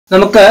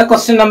നമുക്ക്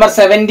question number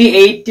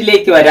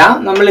 78 വരാം.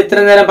 നമ്മൾ ഇത്ര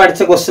നേരം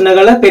പഠിച്ച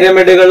ക്വസ്റ്റ്യനുകൾ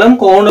പിരമിഡുകളും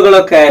കോണുകളും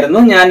ഒക്കെ ആയിരുന്നു.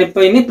 ഞാനിപ്പോ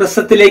ഇനി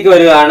പ്രിസത്തിലേക്ക്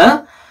വരികയാണ്.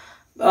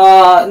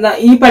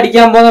 ഈ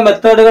പഠിക്കാൻ പോകുന്ന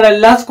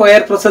മെത്തേഡുകളെല്ലാം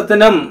സ്ക്വയർ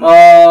പ്രിസത്തിനും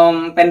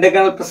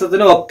പെന്റഗണൽ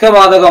പ്രിസത്തിനും ഒക്കെ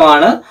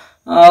ബാധകമാണ്.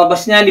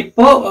 പക്ഷെ ഞാൻ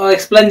ഇപ്പോ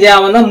എക്സ്പ്ലെയിൻ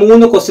ചെയ്യാവുന്ന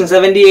 3 ക്വസ്റ്റ്യൻ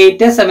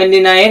 78,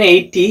 79,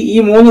 80 ഈ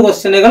 3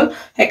 ക്വസ്റ്റ്യനുകൾ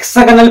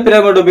ഹെക്സഗണൽ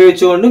പിരമിഡ്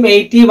ഉപയോഗിച്ചുകൊണ്ടും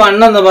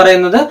 81 എന്ന്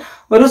പറയുന്നത്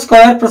ഒരു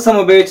സ്ക്വയർ പ്രിസം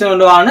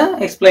ഉപയോഗിച്ചുകൊണ്ടുമാണ്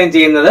എക്സ്പ്ലെയിൻ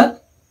ചെയ്യുന്നത്.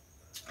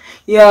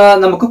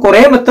 നമുക്ക്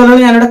കുറെ മെത്തേഡുകൾ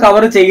ഞാനിവിടെ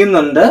കവർ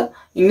ചെയ്യുന്നുണ്ട്.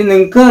 ഇനി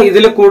നിങ്ങൾക്ക്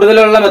ഇതിൽ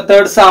കൂടുതലുള്ള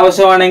മെത്തേഡ്സ്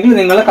ആവശ്യമാണെങ്കിൽ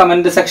നിങ്ങൾ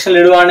കമന്റ് സെക്ഷനിൽ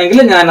ഇടുവാണെങ്കിൽ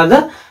ഞാനത്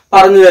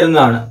പറഞ്ഞു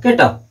തരുന്നതാണ്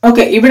കേട്ടോ.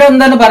 ഓക്കെ, ഇവിടെ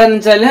എന്താണ് പറയുന്നത്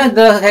വെച്ചാല്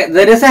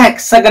there is a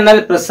hexagonal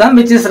prism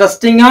which is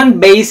resting on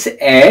base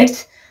edge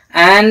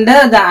and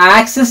the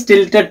axis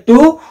tilted to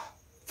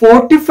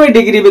 45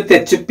 degree with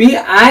HP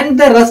and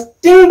the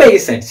resting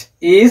base edge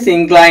is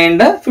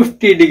inclined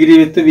 50 degree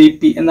with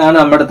VP എന്നാണ്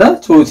നമ്മുടെ അടുത്ത്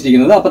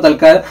ചോദിച്ചിരിക്കുന്നത്. അപ്പൊ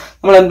തൽക്കാലം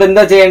നമ്മൾ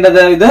എന്താ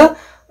ചെയ്യേണ്ടത്? ഇത്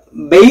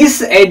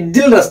ബേസ്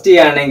എഡ്ജിൽ റെസ്റ്റ്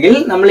ചെയ്യുകയാണെങ്കിൽ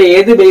നമ്മൾ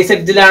ഏത് ബേസ്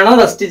എഡ്ജിലാണോ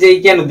റെസ്റ്റ്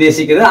ചെയ്യിക്കാൻ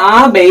ഉദ്ദേശിക്കുന്നത് ആ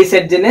base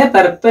എഡ്ജിനെ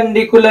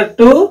perpendicular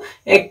to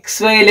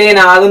XY line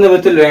ആകുന്ന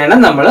വിധത്തിൽ വേണം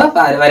നമ്മൾ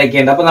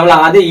വരയ്ക്കേണ്ടത്. അപ്പൊ നമ്മൾ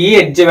ആദ്യം ഈ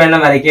എഡ്ജ് വേണം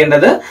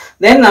വരയ്ക്കേണ്ടത്.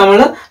 ദെൻ നമ്മൾ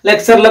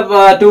ലെക്ചറിൽ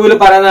 2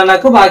 പറയുന്ന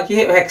കണക്ക് ബാക്കി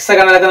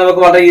ഹെക്സഗണലൊക്കെ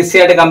നമുക്ക് വളരെ ഈസി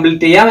ആയിട്ട്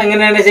കംപ്ലീറ്റ് ചെയ്യാം.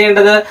 എങ്ങനെയാണ്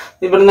ചെയ്യേണ്ടത്?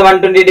 ഇവിടുന്ന്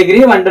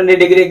 120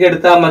 ഡിഗ്രി ഒക്കെ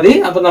എടുത്താൽ മതി.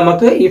 അപ്പൊ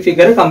നമുക്ക് ഈ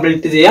ഫിഗർ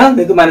കംപ്ലീറ്റ് ചെയ്യാം.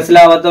 നിങ്ങൾക്ക്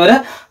മനസ്സിലാവാത്തവര്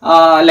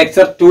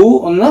ലെക്ചർ 2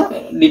 ഒന്ന്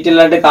ഡീറ്റെയിൽ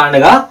ആയിട്ട്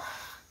കാണുക.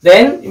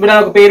 ദെൻ ഇവിടെ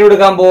നമുക്ക് പേര്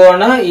കൊടുക്കാൻ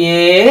പോവാണ്.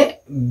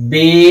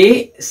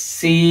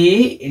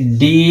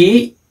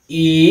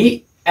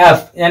 ABCDEF.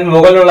 ഞാൻ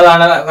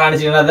മുകളിലുള്ളതാണ്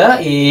കാണിച്ചിരുന്നത്.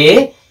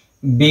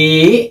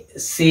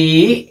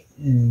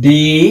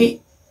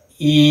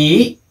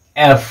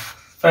 ABCDEF.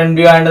 ഫ്രണ്ട്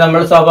വ്യൂ ആയിട്ട്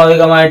നമ്മൾ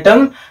സ്വാഭാവികമായിട്ടും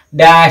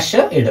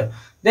ഡാഷ് ഇടും.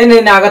 ദെൻ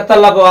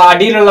ഇതിനകത്തുള്ള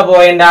അടിയിലുള്ള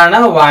പോയിന്റ് ആണ്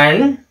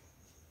 1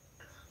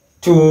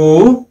 2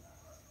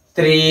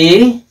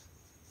 3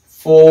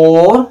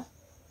 4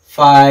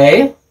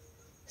 5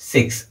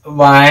 6.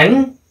 1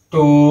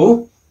 2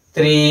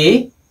 3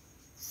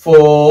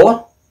 4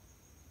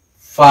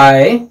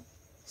 5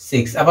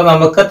 6. അപ്പൊ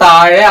നമുക്ക്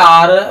താഴെ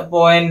 6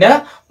 പോയിന്റ്,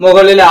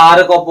 മുകളിൽ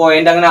 6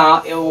 പോയിന്റ്, അങ്ങനെ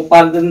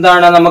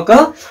എന്താണ് നമുക്ക്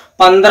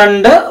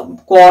 12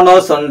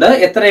 കോർണേഴ്സ് ഉണ്ട്.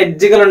 എത്ര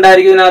എഡ്ജുകൾ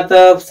ഉണ്ടായിരിക്കും ഇതിനകത്ത്?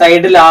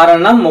 സൈഡിൽ 6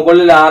 എണ്ണം,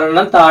 മുകളിൽ 6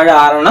 എണ്ണം, താഴെ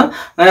 6 എണ്ണം,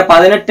 അങ്ങനെ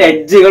 18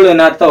 എഡ്ജുകൾ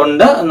ഇതിനകത്ത്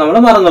ഉണ്ട്. നമ്മൾ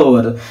മറന്നു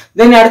പോകരുത്.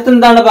 ഇതിന് അടുത്ത്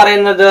എന്താണ്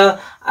പറയുന്നത്?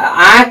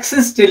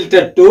 Axis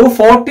tilted to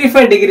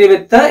 45 degree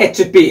with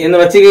HP എന്ന്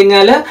വെച്ച്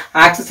കഴിഞ്ഞാൽ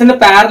ആക്സിസിന്റെ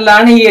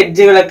പാരലാണ് ഈ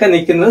എഡ്ജുകളൊക്കെ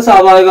നിൽക്കുന്നത്.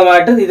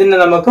 സ്വാഭാവികമായിട്ട് ഇതിനെ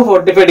നമുക്ക്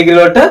 45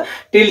 ഡിഗ്രിയിലോട്ട്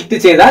ടിൽറ്റ്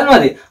ചെയ്താൽ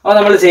മതി. അപ്പൊ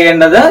നമ്മൾ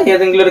ചെയ്യേണ്ടത്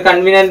ഏതെങ്കിലും ഒരു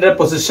കൺവീനിയന്റ്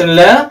പൊസിഷനിൽ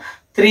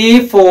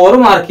 3-4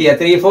 മാർക്ക് ചെയ്യുക.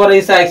 3-4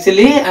 is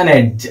actually an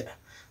edge.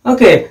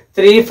 Okay,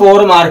 3-4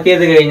 mark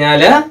ചെയ്ത്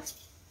കഴിഞ്ഞാൽ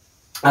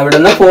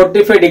അവിടുന്ന്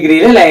 45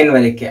 ഡിഗ്രിയിൽ ലൈൻ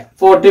വരയ്ക്കുക.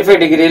 45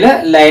 ഡിഗ്രിയിൽ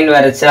ലൈൻ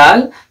വരച്ചാൽ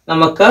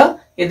നമുക്ക്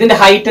ഇതിന്റെ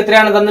ഹൈറ്റ്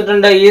എത്രയാണ്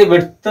തന്നിട്ടുണ്ട്? ഈ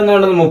വിഡ്ത്ത് എന്ന്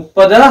പറയുന്നത്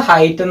 30,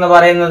 ഹൈറ്റ് എന്ന്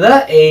പറയുന്നത്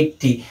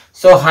 80.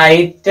 So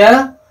height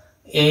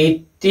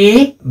 80,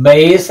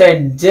 base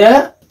edge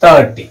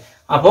 30.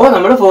 അപ്പോ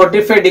നമ്മൾ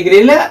 45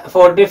 ഡിഗ്രിയിൽ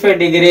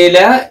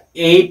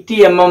 80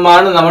 mm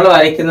ആണ് നമ്മൾ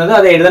വരയ്ക്കുന്നത്.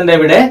 അത് എഴുതണ്ട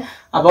ഇവിടെ.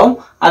 അപ്പം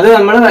അത്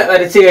നമ്മൾ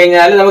വരച്ചു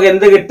കഴിഞ്ഞാൽ നമുക്ക്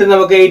എന്ത് കിട്ടും?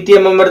 നമുക്ക് 80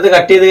 mm എടുത്ത്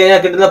കട്ട് ചെയ്ത് കഴിഞ്ഞാൽ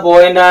കിട്ടുന്ന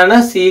പോയിന്റ് ആണ്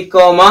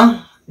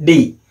C,D.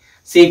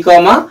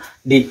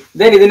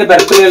 ദെൻ ഇതിന്റെ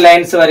പെർപെൻഡിക്കുലർ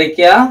ലൈൻസ്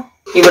വരയ്ക്കുക.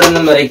 ഇവിടെ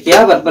നിന്നും വരയ്ക്കുക,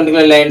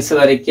 പെർപെൻഡിക്കുലർ ലൈൻസ്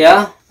വരയ്ക്കുക.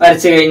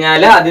 വരച്ചു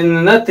കഴിഞ്ഞാൽ അതിൽ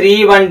നിന്ന്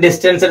 3-1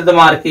 ഡിസ്റ്റൻസ് എടുത്ത്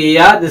മാർക്ക്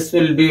ചെയ്യുക. This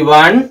will be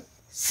 1.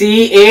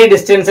 CA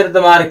distance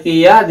എടുത്ത് മാർക്ക്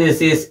ചെയ്യുക.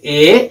 This is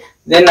A.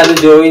 ദെൻ അത്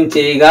ജോയിൻ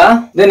ചെയ്യുക.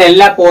 ദെൻ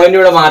എല്ലാ പോയിന്റും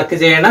ഇവിടെ മാർക്ക്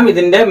ചെയ്യണം.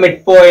 ഇതിന്റെ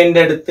മിഡ് പോയിന്റ്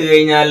എടുത്തു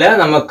കഴിഞ്ഞാൽ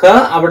നമുക്ക്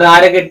അവിടെ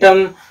ആരെ കിട്ടും?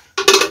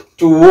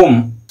 2ഉം.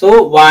 സോ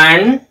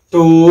 1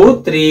 2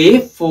 3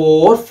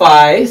 4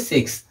 5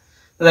 6.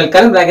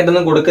 തൽക്കാലം ബ്രാക്കറ്റ്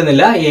ഒന്നും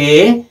കൊടുക്കുന്നില്ല.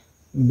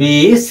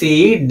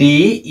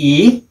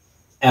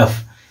 ABCDEF.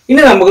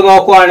 ഇനി നമുക്ക്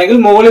നോക്കുവാണെങ്കിൽ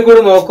മുകളിൽ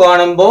കൂടി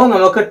നോക്കുവാണുമ്പോ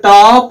നമുക്ക്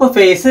ടോപ്പ്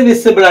ഫേസ്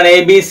വിസിബിൾ ആണ്.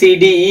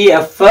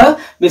 ABCDEF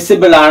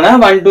വിസിബിൾ ആണ്.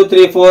 1 2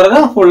 3 4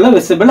 ഫുള്ള്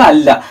വിസിബിൾ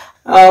അല്ല.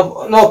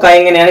 നോക്കാം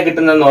എങ്ങനെയാണ്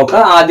കിട്ടുന്നത്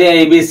നോക്കാം. ആദ്യം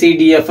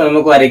ABCDEF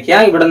നമുക്ക്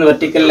വരയ്ക്കാം. ഇവിടെ നിന്ന്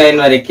വെർട്ടിക്കൽ ലൈൻ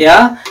വരയ്ക്കുക.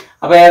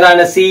 അപ്പൊ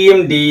ഏതാണ്? സിയും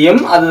ഡിയും.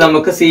 അത്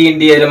നമുക്ക് സിയും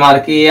ഡി ആയിട്ട്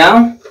മാർക്ക് ചെയ്യാം.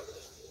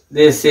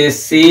 This is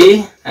C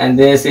and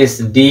this is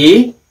D.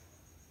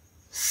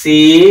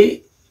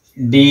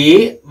 CD.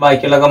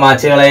 ബാക്കിയുള്ളതൊക്കെ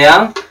മാച്ച്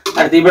കളയാം.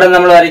 അടുത്ത് ഇവിടെ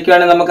നമ്മൾ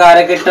വരയ്ക്കുകയാണെങ്കിൽ നമുക്ക്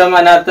ആരെ കിട്ടും?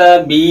 അതിനകത്ത്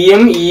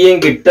ബിയും ഇയും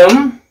കിട്ടും.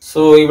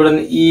 സോ ഇവിടെ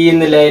ഇ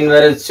എന്ന് ലൈൻ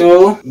വരച്ചു,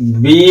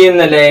 ബി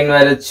എന്ന് ലൈൻ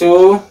വരച്ചു.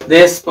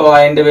 This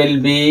point will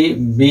be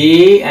B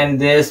and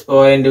this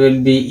point will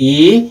be E.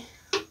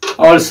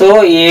 Also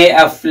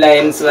AF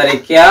lines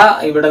വരയ്ക്കുക.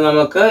 ഇവിടെ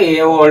നമുക്ക് A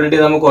ഓൾറെഡി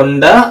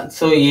നമുക്കുണ്ട്.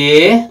 So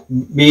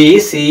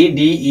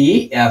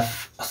ABCDEF.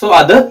 സോ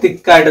അത്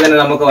തിക്കായിട്ട് തന്നെ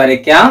നമുക്ക്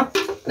വരയ്ക്കാം.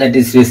 That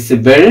is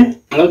visible.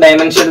 നിങ്ങൾ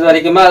ഡയമെൻഷൻ എടുത്ത്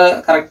വരയ്ക്കുമ്പോൾ അത്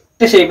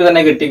കറക്റ്റ് ഷേപ്പ്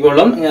തന്നെ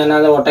കിട്ടിക്കോളും.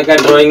 ഞാനത്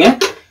ഓട്ടോകാഡ് ഡ്രോയിങ്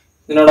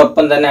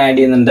ഇതിനോടൊപ്പം തന്നെ ആഡ്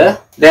ചെയ്യുന്നുണ്ട്.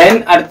 ദെൻ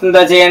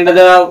അടുത്തെന്താ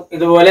ചെയ്യേണ്ടത്?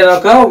 ഇതുപോലെ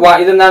നമുക്ക്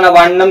ഇതെന്താണ്?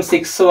 1ഉം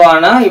 6ഉം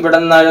ആണ്. ഇവിടെ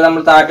നിന്ന്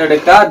നമ്മൾ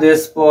താഴെടുക്കുക.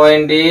 ദിസ്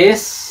പോയിന്റ്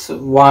ഈസ്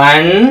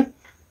 1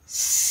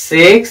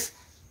 6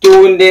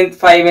 2-ന്റെയും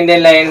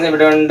 5-ന്റെയും ലൈൻസ്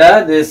ഇവിടെ ഉണ്ട്.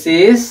 This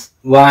is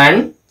 1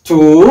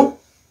 2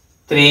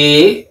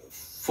 3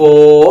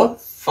 4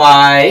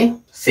 5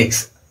 6.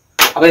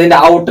 അപ്പൊ ഇതിന്റെ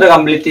ഔട്ടർ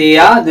കംപ്ലീറ്റ്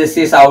ചെയ്യുക. ദിസ്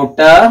ഈസ്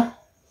ഔട്ടർ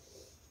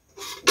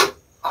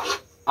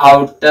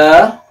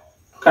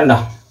കണ്ടോ,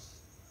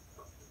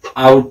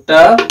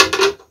 ഔട്ടർ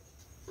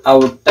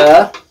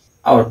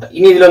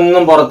ഇനി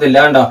ഇതിലൊന്നും പുറത്തില്ല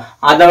കണ്ടോ.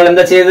 അത് നമ്മൾ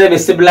എന്താ ചെയ്തത്,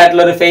 വിസിബിൾ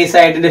ആയിട്ടുള്ള ഒരു ഫേസ്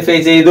ഐഡന്റിഫൈ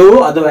ചെയ്തു,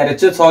 അത്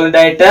വരച്ചു സോളിഡ്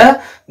ആയിട്ട്.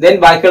 ദെൻ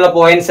ബാക്കിയുള്ള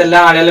പോയിന്റ്സ്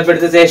എല്ലാം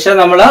അടയാളപ്പെടുത്തിയ ശേഷം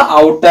നമ്മൾ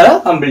ഔട്ടർ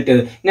കംപ്ലീറ്റ്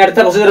ചെയ്തു. ഇനി അടുത്ത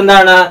പ്രൊസീജർ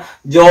എന്താണ്,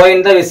 join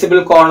the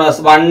visible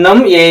corners. 1-ഉം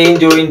Aയും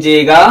join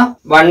ചെയ്യുക.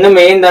 1-ഉം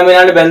Aയും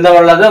തമ്മിലാണ്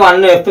ബന്ധമുള്ളത്,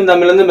 1-ഉം Fഉം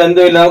തമ്മിലൊന്നും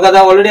ബന്ധമില്ല, നമുക്കത്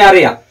ഓൾറെഡി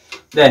അറിയാം.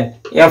 Then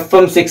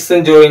F-ഉം 6-ഉം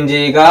ജോയിൻ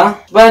ചെയ്യുക.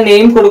 അപ്പൊ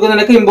നെയിം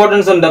കൊടുക്കുന്നതിനൊക്കെ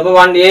ഇമ്പോർട്ടൻസ് ഉണ്ട്. അപ്പൊ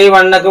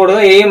A1 ഒക്കെ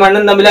കൊടുക്കുക. Aയും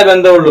 1-ഉം തമ്മിലേ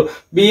ബന്ധമുള്ളൂ,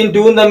 Bയും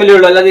 2-ഉം തമ്മിലേ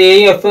ഉള്ളൂ. അല്ലാതെ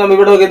Aയും F തമ്മിൽ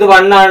ഇവിടെ നോക്കിയത്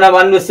 1 ആണ്,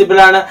 1 വിസിബിൾ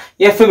ആണ്,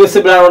 F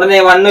വിസിബിൾ ആണ്,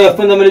 ഉടനെ 1-ഉം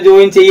Fഉം തമ്മിൽ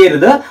ജോയിൻ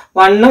ചെയ്യരുത്.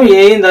 1-ഉം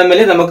Aയും തമ്മിൽ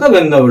നമുക്ക്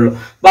ബന്ധമുള്ളൂ.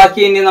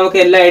 ബാക്കി ഇനി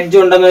നമുക്ക് എല്ലാ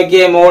എഡ്ജും ഉണ്ടെന്ന്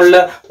നോക്കിയേ.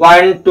 മുകളില്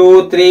 1 2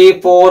 3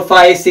 4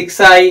 5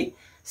 6 ആയി,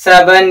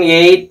 7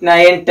 8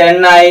 9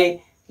 10 ആയി,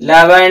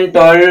 11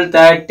 12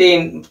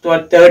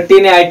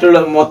 13 ആയിട്ടുള്ളൂ.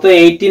 മൊത്തം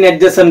 18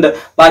 എഡ്ജസ് ഉണ്ട്.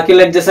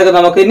 ബാക്കിയുള്ള എഡ്ജസ് ഒക്കെ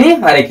നമുക്ക് ഇനി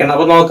വരയ്ക്കണം.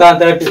 അപ്പൊ നോക്കാം.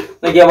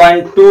 1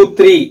 2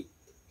 3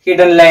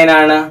 ഹിഡൻ ലൈൻ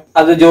ആണ്,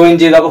 അത് ജോയിൻ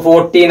ചെയ്തു. അപ്പൊ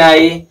 14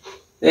 ആയി.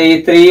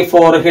 3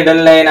 4 ഹിഡൻ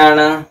ലൈൻ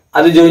ആണ്,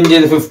 അത് ജോയിൻ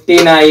ചെയ്തു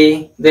 15 ആയി.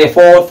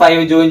 4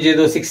 5 ജോയിൻ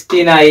ചെയ്തു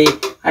 16 ആയി.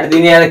 അടുത്ത്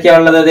ഇനി ഏതൊക്കെയാ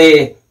ഉള്ളത്,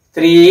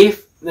 3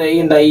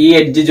 ഈ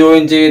എഡ്ജ്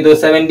ജോയിൻ ചെയ്തു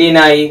 17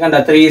 ആയി. കണ്ട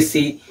 3C.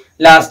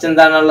 ലാസ്റ്റ്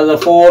എന്താണുള്ളത്,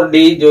 4D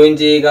ജോയിൻ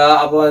ചെയ്യുക.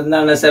 അപ്പൊ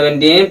എന്താണ്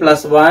 17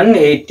 + 1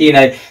 18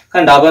 ആയി.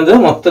 കണ്ടോ, അപ്പൊ ഇത്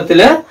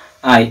മൊത്തത്തില്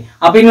ആയി.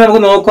 അപ്പൊ ഇനി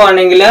നമുക്ക്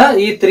നോക്കുവാണെങ്കിൽ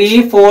ഈ 3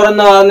 4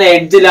 എന്ന് പറയുന്ന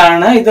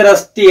എഡ്ജിലാണ് ഇത്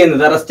റെസ്റ്റ്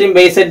ചെയ്യുന്നത്. Resting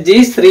base edge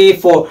is 3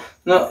 4.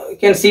 You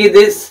can see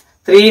this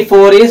 3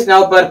 4 is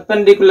now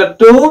perpendicular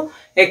to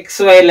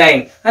XY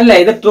line. അല്ല,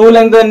 ഇത് ട്രൂ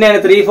ലെങ്ത്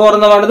തന്നെയാണ്. 3 4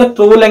 എന്ന് പറയുന്നത്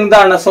ട്രൂ ലെങ്ത്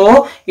ആണ്. So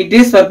it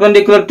is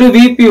perpendicular to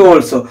VP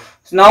also.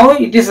 Now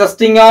it is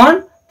resting on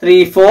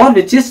 3 4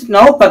 which is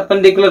now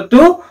perpendicular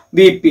to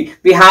VP.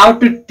 We have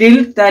to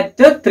tilt that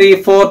 3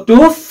 4 to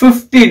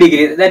 50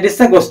 degree. That is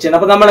the question.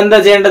 അപ്പൊ നമ്മൾ എന്താ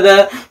ചെയ്യേണ്ടത്,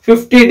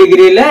 50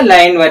 ഡിഗ്രിയില്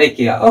line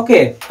വരയ്ക്കുക. Okay,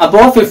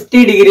 അപ്പോ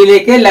 50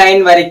 ഡിഗ്രിയിലേക്ക് line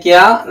വരയ്ക്കുക.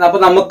 അപ്പൊ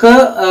നമുക്ക്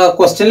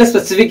ക്വസ്റ്റ്യനിൽ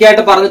സ്പെസിഫിക്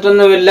ആയിട്ട്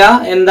പറഞ്ഞിട്ടൊന്നുമില്ല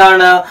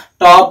എന്താണ്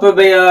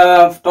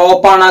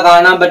ടോപ്പ് ആണോ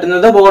കാണാൻ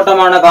പറ്റുന്നത്, ബോട്ടം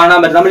ആണോ കാണാൻ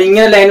പറ്റുന്നത്. നമ്മൾ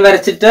ഇങ്ങനെ ലൈൻ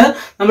വരച്ചിട്ട്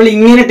നമ്മൾ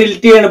ഇങ്ങനെ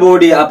ടിൽറ്റ് ചെയ്യണ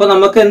ബോഡി. അപ്പൊ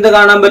നമുക്ക് എന്ത്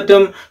കാണാൻ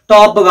പറ്റും,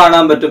 ടോപ്പ്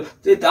കാണാൻ പറ്റും.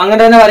 അങ്ങനെ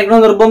തന്നെ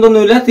വരയ്ക്കണമെന്ന്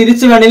നിർബന്ധമൊന്നുമില്ല,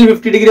 തിരിച്ചു വേണമെങ്കിൽ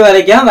 50 ഡിഗ്രി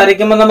വരയ്ക്കാം.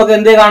 വരയ്ക്കുമ്പോൾ നമുക്ക്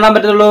എന്തേ കാണാൻ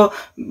പറ്റുള്ളൂ,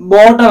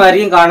 ബോട്ടം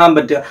ആയിരിക്കും കാണാൻ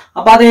പറ്റുക.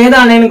 അപ്പൊ അത്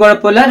ഏതാണെങ്കിലും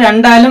കുഴപ്പമില്ല,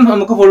 രണ്ടായാലും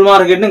നമുക്ക് ഫുൾ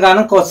മാർക്ക് കിട്ടും.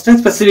 കാരണം ക്വസ്റ്റ്യൻ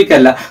സ്പെസിഫിക്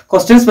അല്ല.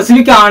 ക്വസ്റ്റ്യൻ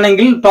സ്പെസിഫിക്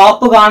ആണെങ്കിൽ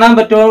ടോപ്പ് കാണാൻ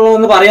പറ്റുള്ളൂ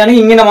എന്ന്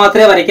പറയുകയാണെങ്കിൽ ഇങ്ങനെ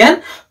മാത്രമേ വരയ്ക്കാൻ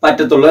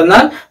പറ്റത്തുള്ളൂ.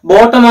 എന്നാൽ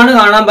ബോട്ടം ആണ്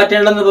കാണാൻ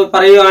പറ്റേണ്ടതെന്ന്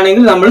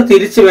പറയുകയാണെങ്കിൽ നമ്മൾ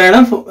തിരിച്ചു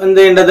വേണം എന്ത്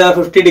ചെയ്യേണ്ടത്,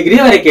 50 ഡിഗ്രി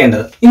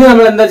വരയ്ക്കേണ്ടത്. ഇനി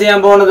നമ്മൾ എന്താ ചെയ്യാൻ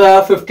പോകുന്നത്,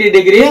 50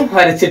 ഡിഗ്രി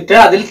വരച്ചിട്ട്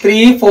അതിൽ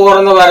 3 4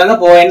 എന്ന് പറയുന്ന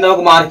പോയിന്റ്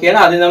നമുക്ക് മാർക്ക്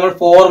ചെയ്യണം. അതിൽ നമ്മൾ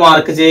 4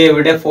 മാർക്ക് ചെയ്യുക.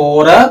 ഇവിടെ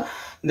 4,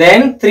 then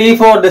 3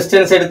 4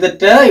 ഡിസ്റ്റൻസ്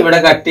എടുത്തിട്ട് ഇവിടെ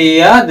കട്ട്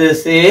ചെയ്യുക.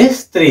 This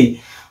is 3.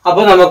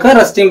 അപ്പൊ നമുക്ക്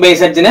റെസ്റ്റിംഗ്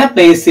ബേസ് എഡ്ജിനെ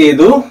പ്ലേസ്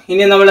ചെയ്തു.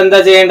 ഇനി നമ്മൾ എന്താ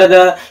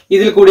ചെയ്യേണ്ടത്,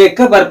 ഇതിൽ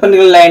കൂടിയൊക്കെ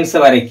പെർപെൻഡിക്കുലർ ലൈൻസ്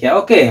വരയ്ക്കുക.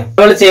 ഓക്കെ,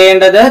 നമ്മൾ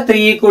ചെയ്യേണ്ടത്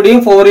 3 കൂടിയും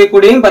 4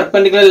 കൂടിയും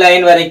പെർപെൻഡിക്കുലർ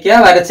ലൈൻ വരയ്ക്കുക.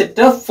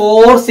 വരച്ചിട്ട്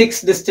 4 6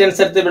 ഡിസ്റ്റൻസ്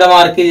എടുത്ത് ഇവിടെ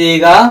മാർക്ക്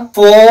ചെയ്യുക.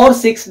 4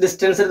 6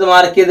 ഡിസ്റ്റൻസ് എടുത്ത്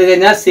മാർക്ക് ചെയ്ത്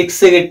കഴിഞ്ഞാൽ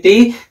 6 കിട്ടി.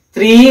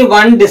 3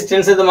 1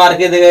 ഡിസ്റ്റൻസ് എടുത്ത്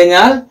മാർക്ക് ചെയ്ത്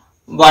കഴിഞ്ഞാൽ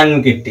 1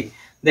 കിട്ടി.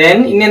 ദെൻ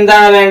ഇനി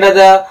എന്താണ്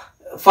വേണ്ടത്,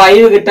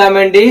 5 കിട്ടാൻ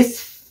വേണ്ടി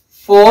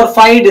 4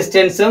 5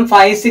 ഡിസ്റ്റൻസും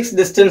 5 6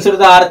 ഡിസ്റ്റൻസ്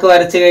എടുത്ത് ആർക്ക്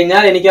വരച്ചു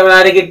കഴിഞ്ഞാൽ എനിക്ക് അവിടെ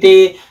ആര് കിട്ടി,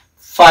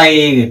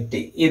 5 കിട്ടി.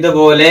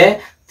 ഇതുപോലെ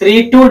 3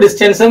 2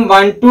 ഡിസ്റ്റൻസും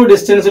 1 2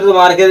 ഡിസ്റ്റൻസ് എടുത്ത്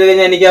മാർക്ക് ചെയ്ത്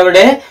കഴിഞ്ഞാൽ എനിക്ക്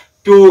അവിടെ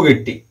 2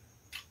 കിട്ടി.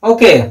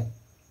 ഓക്കെ,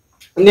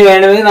 ഇനി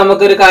വേണമെങ്കിൽ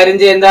നമുക്കൊരു കാര്യം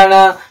ചെയ്യാം. എന്താണ്,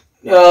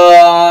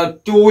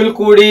 2-ൽ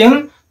കൂടിയും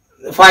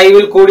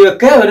 5-ൽ കൂടിയും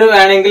ഒക്കെ ഒരു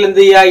വേണമെങ്കിൽ എന്ത്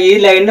ചെയ്യുക, ഈ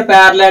ലൈനിന്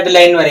പാരലൽ ആയിട്ട്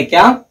ലൈൻ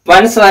വരയ്ക്കാം.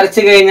 വൺസ്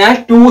വരച്ചു കഴിഞ്ഞാൽ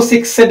 2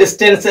 6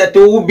 ഡിസ്റ്റൻസ്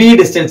 2B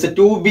ഡിസ്റ്റൻസ്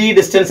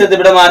എടുത്ത്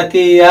ഇവിടെ മാർക്ക്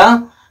ചെയ്യുക.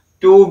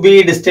 2B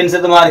ഡിസ്റ്റൻസ്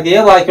എടുത്ത് മാർക്ക്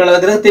ചെയ്യുക.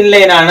 ബാക്കിയുള്ളതൊക്കെ തിൻ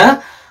ലൈൻ ആണ്.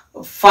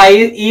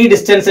 5E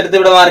ഡിസ്റ്റൻസ് എടുത്ത്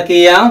ഇവിടെ മാർക്ക്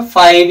ചെയ്യാം.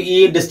 5E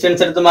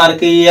ഡിസ്റ്റൻസ് എടുത്ത്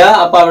മാർക്ക് ചെയ്യുക.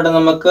 അപ്പൊ അവിടെ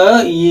നമുക്ക്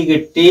E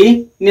കിട്ടി.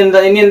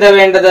 ഇനി എന്താ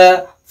വേണ്ടത്,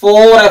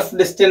 4F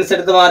ഡിസ്റ്റൻസ്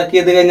എടുത്ത് മാർക്ക്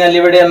ചെയ്ത് കഴിഞ്ഞാൽ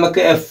ഇവിടെ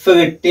നമുക്ക് F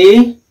കിട്ടി.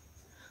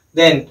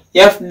 ദെൻ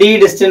FD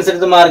ഡിസ്റ്റൻസ്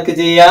എടുത്ത് മാർക്ക്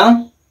ചെയ്യാം.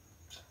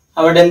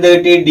 അവിടെ എന്ത്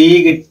കിട്ടി, D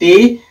കിട്ടി.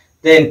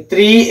 Then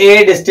 3A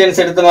ഡിസ്റ്റൻസ്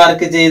എടുത്ത്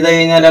മാർക്ക് ചെയ്ത്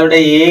കഴിഞ്ഞാൽ അവിടെ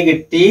A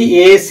കിട്ടി.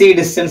 AC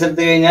ഡിസ്റ്റൻസ്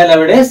എടുത്ത് കഴിഞ്ഞാൽ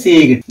അവിടെ C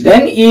കിട്ടി.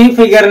 ദെൻ ഈ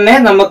ഫിഗറിനെ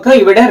നമുക്ക്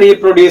ഇവിടെ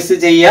റീപ്രൊഡ്യൂസ്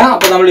ചെയ്യാം.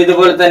 അപ്പൊ നമ്മൾ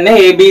ഇതുപോലെ തന്നെ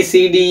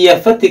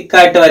ABCDEF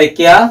തിക്കായിട്ട്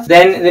വരയ്ക്കുക.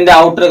 ദെൻ ഇതിന്റെ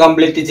ഔട്ടർ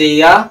കംപ്ലീറ്റ്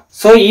ചെയ്യുക.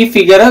 സോ ഈ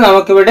ഫിഗർ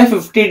നമുക്ക് ഇവിടെ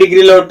 50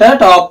 ഡിഗ്രിയിലോട്ട്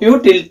ടോപ്പ് വ്യൂ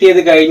ടിൽറ്റ്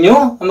ചെയ്ത് കഴിഞ്ഞു.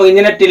 നമുക്ക്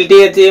ഇങ്ങനെ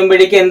ടിൽറ്റ്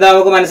ചെയ്യുമ്പോഴേക്ക് എന്താ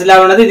നമുക്ക്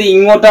മനസ്സിലാവുന്നത്, ഇത്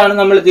ഇങ്ങോട്ടാണ്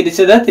നമ്മൾ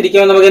തിരിച്ചത്.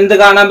 തിരിക്കുമ്പോൾ നമുക്ക് എന്ത്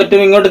കാണാൻ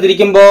പറ്റും, ഇങ്ങോട്ട്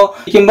തിരിക്കുമ്പോ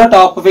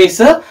ടോപ്പ്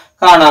ഫേസ്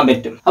കാണാൻ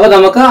പറ്റും. അപ്പൊ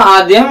നമുക്ക്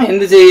ആദ്യം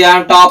എന്ത് ചെയ്യാം,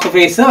 ടോപ്പ്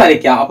ഫേസ്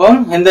വരയ്ക്കാം. അപ്പം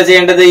എന്താ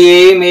ചെയ്യേണ്ടത്,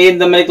 എയും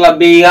തമ്മിൽ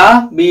ക്ലബ് ചെയ്യുക,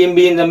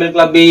 ബിയും തമ്മിൽ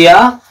ക്ലബ് ചെയ്യുക.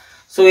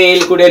 സോ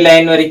എയിൽ കൂടി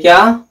ലൈൻ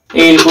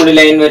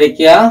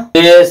വരയ്ക്കുക.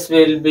 This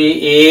will be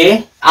A.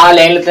 ആ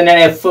ലൈനിൽ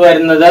തന്നെയാണ് F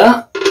വരുന്നത്.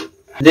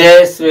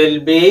 This will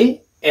be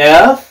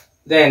F.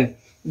 Then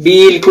B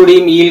യിൽ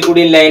കൂടിയും E യിൽ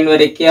കൂടിയും ലൈൻ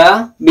വരയ്ക്കുക.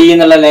 B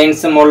എന്നുള്ള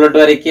ലൈൻസ് മുകളിലോട്ട്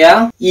വരയ്ക്കുക.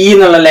 E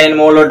എന്നുള്ള ലൈൻ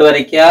മുകളിലോട്ട്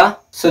വരയ്ക്കുക.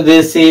 So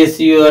this is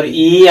your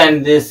E and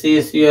this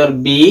is your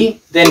B.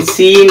 Then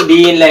C യും D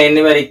യും ലൈൻ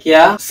വരയ്ക്കുക.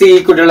 C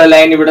കൂടിയുള്ള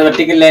ലൈൻ ഇവിടെ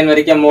വെർട്ടിക്കൽ ലൈൻ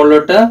വരയ്ക്കുക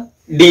മുകളിലോട്ട്.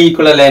 D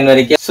കുള്ള ലൈൻ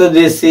വരയ്ക്കുക. So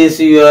this is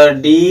your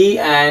D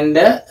and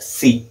C.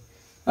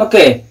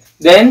 Okay.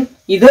 Then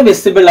ഇത്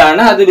വിസിബിൾ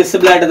ആണ്. അത്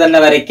വിസിബിൾ ആയിട്ട് തന്നെ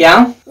വരയ്ക്കാം.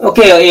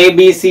 Okay, A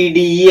B C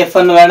D E F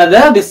എന്ന് വേണത്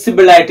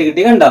വിസിബിൾ ആയിട്ട്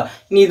കിട്ടി. കണ്ടോ?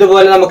 ഇനി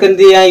ഇതുപോലെ നമുക്ക്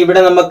എന്ത് ചെയ്യാം?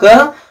 ഇവിടെ നമുക്ക്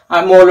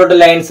മുകളിലോട്ട്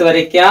ലൈൻസ്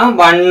വരയ്ക്കാം.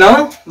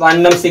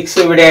 1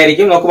 6 ഇവിടെ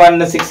ആയിരിക്കും. നമുക്ക്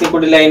 1 6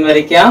 കൂടി ലൈൻ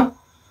വരയ്ക്കാം.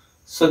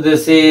 So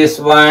this is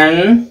 1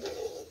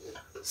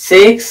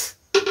 6.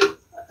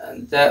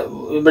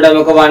 ഇവിടെ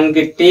നമുക്ക് 1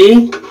 കിട്ടി.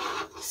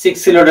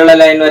 6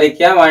 ലൈൻ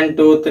വരയ്ക്കാം. 1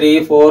 2 3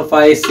 4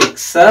 5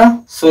 6.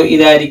 സോ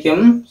ഇതായിരിക്കും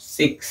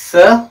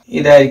 6,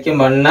 ഇതായിരിക്കും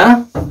 1.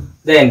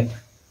 Then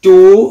 2,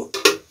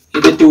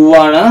 ഇത് 2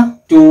 ആണ്.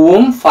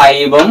 2ഉം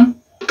 5ഉം.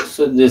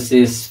 So this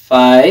is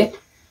 5.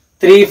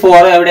 3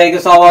 4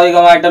 എവിടെയായിരിക്കും?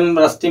 സ്വാഭാവികമായിട്ടും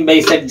റെസ്റ്റിംഗ്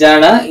ബേസ് എഡ്ജ്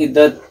ആണ്.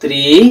 ഇത്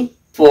 3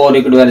 4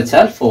 ഇവിടെ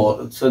വരച്ചാൽ 4.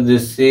 So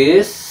this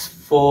is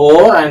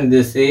 4 and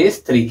this is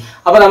 3.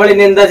 അപ്പൊ നമ്മൾ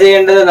ഇനി എന്താ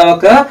ചെയ്യേണ്ടത്?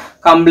 നമുക്ക്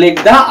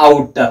കംപ്ലീറ്റ് ദ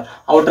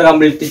ഔട്ടർ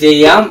കംപ്ലീറ്റ്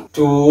ചെയ്യാം.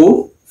 2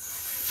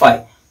 5.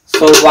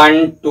 So 1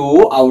 2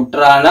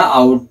 outer ആണ്.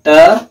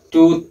 outer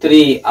 2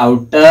 3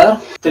 outer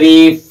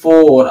 3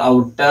 4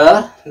 outer.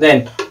 Then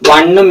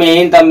 1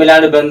 main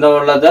തമ്മിലാണ്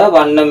ബന്ധമുള്ളത്.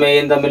 1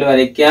 മെയിൻ തമ്മിൽ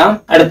വരയ്ക്കാം.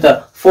 അടുത്ത്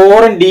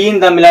 4ഉം Dയും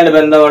തമ്മിലാണ്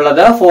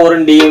ബന്ധമുള്ളത്.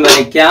 4ഉം Dയും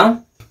വരയ്ക്കാം.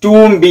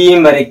 2ഉം Bയും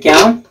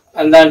വരയ്ക്കാം.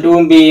 എന്താണ്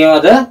 2ഉം Bയും?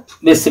 അത്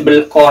വിസിബിൾ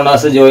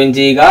കോർണേഴ്സ് ജോയിൻ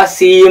ചെയ്യുക.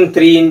 Cയും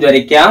 3യും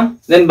വരയ്ക്കാം.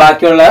 ദെൻ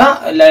ബാക്കിയുള്ള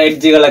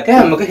എഡ്ജുകളൊക്കെ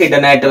നമുക്ക്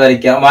ഹിഡൻ ആയിട്ട്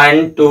വരയ്ക്കാം.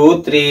 1 2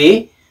 3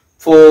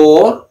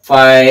 4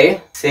 5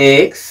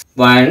 6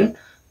 1.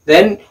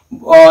 Then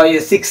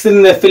 6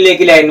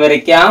 നെഫിലേക്ക് ലൈൻ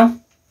വരയ്ക്കാം.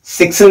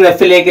 6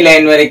 നെഫിലേക്ക്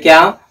ലൈൻ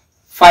വരയ്ക്കാം.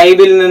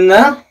 5ൽ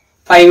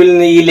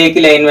നിന്ന് ഇയിലേക്ക്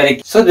ലൈൻ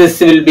വരയ്ക്കാം. So this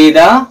will be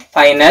the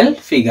final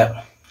figure.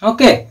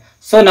 Okay.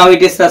 So now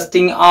it is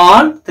resting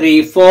on 3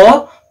 4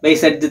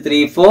 base edge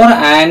 3 4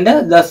 and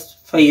the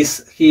face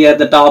here,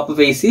 the top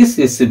face is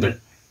visible.